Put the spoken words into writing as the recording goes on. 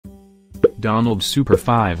Donald Super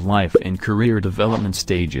 5 Life and Career Development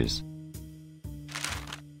Stages.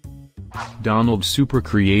 Donald Super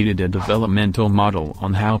created a developmental model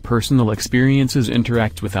on how personal experiences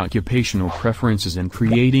interact with occupational preferences and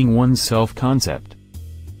creating one's self-concept.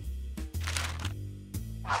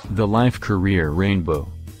 The Life-Career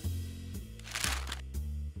Rainbow.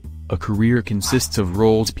 A career consists of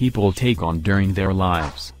roles people take on during their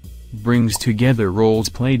lives. Brings together roles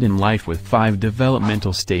played in life with 5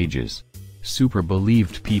 developmental stages. Super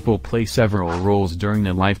believed people play several roles during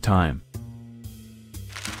a lifetime.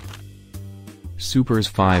 Super's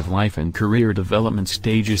 5 life and career development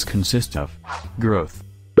stages consist of growth,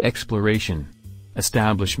 exploration,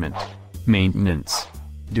 establishment, maintenance,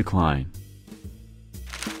 decline.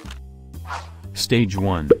 Stage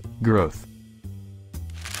 1, Growth.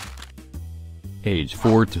 Age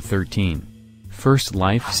 4 to 13. First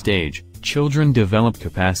life stage, children develop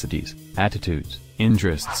capacities, attitudes,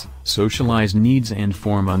 interests, socialize needs and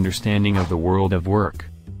form understanding of the world of work.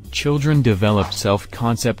 Children develop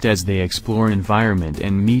self-concept as they explore environment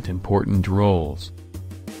and meet important roles.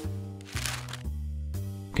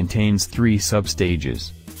 Contains 3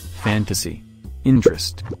 substages: fantasy,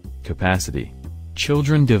 interest, capacity.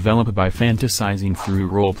 Children develop by fantasizing through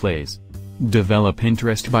role plays. Develop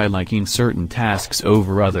interest by liking certain tasks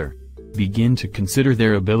over other. Begin to consider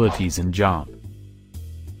their abilities and job.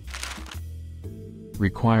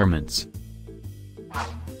 Requirements.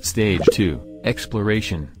 Stage 2,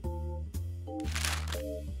 Exploration.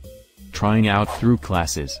 Trying out through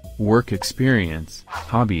classes, work experience,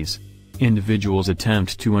 hobbies. Individuals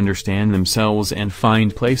attempt to understand themselves and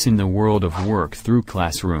find place in the world of work through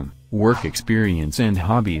classroom, work experience and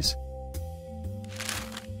hobbies.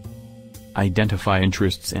 Identify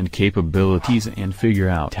interests and capabilities and figure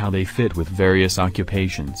out how they fit with various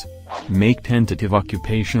occupations. Make tentative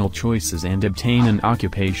occupational choices and obtain an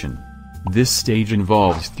occupation. This stage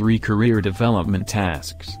involves 3 career development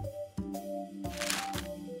tasks.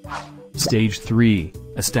 Stage 3,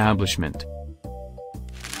 Establishment.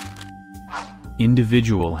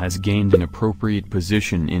 Individual has gained an appropriate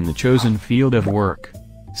position in the chosen field of work.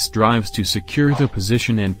 Strives to secure the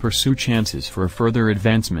position and pursue chances for further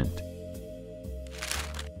advancement.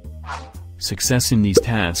 Success in these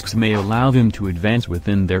tasks may allow them to advance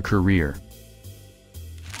within their career.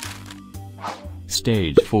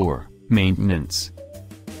 Stage 4, Maintenance.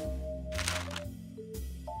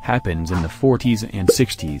 Happens in the 40s and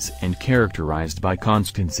 60s and characterized by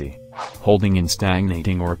constancy, holding in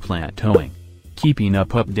stagnating or plateauing, keeping up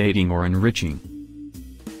updating or enriching.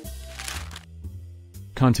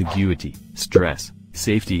 Contiguity, stress,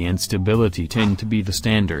 safety and stability tend to be the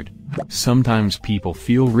standard. Sometimes people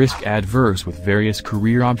feel risk-adverse with various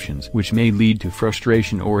career options which may lead to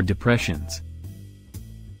frustration or depressions.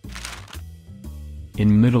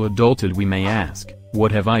 In middle adulthood we may ask,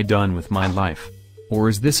 what have I done with my life? Or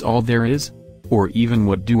is this all there is? Or even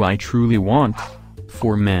what do I truly want?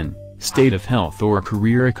 For men, state of health or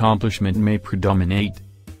career accomplishment may predominate.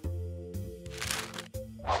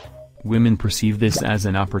 Women perceive this as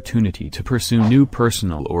an opportunity to pursue new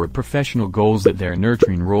personal or professional goals that their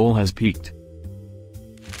nurturing role has peaked.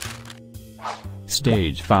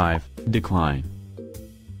 Stage 5, Decline.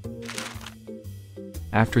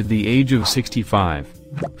 After the age of 65,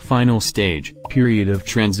 final stage, period of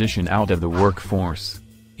transition out of the workforce,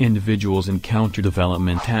 individuals encounter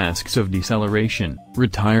development tasks of deceleration,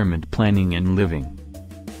 retirement planning and living.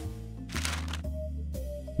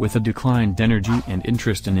 With a declined energy and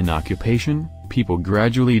interest in an occupation, people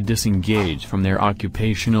gradually disengage from their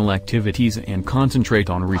occupational activities and concentrate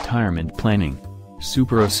on retirement planning.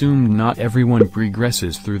 Super assumed not everyone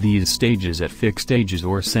progresses through these stages at fixed ages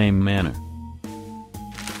or same manner.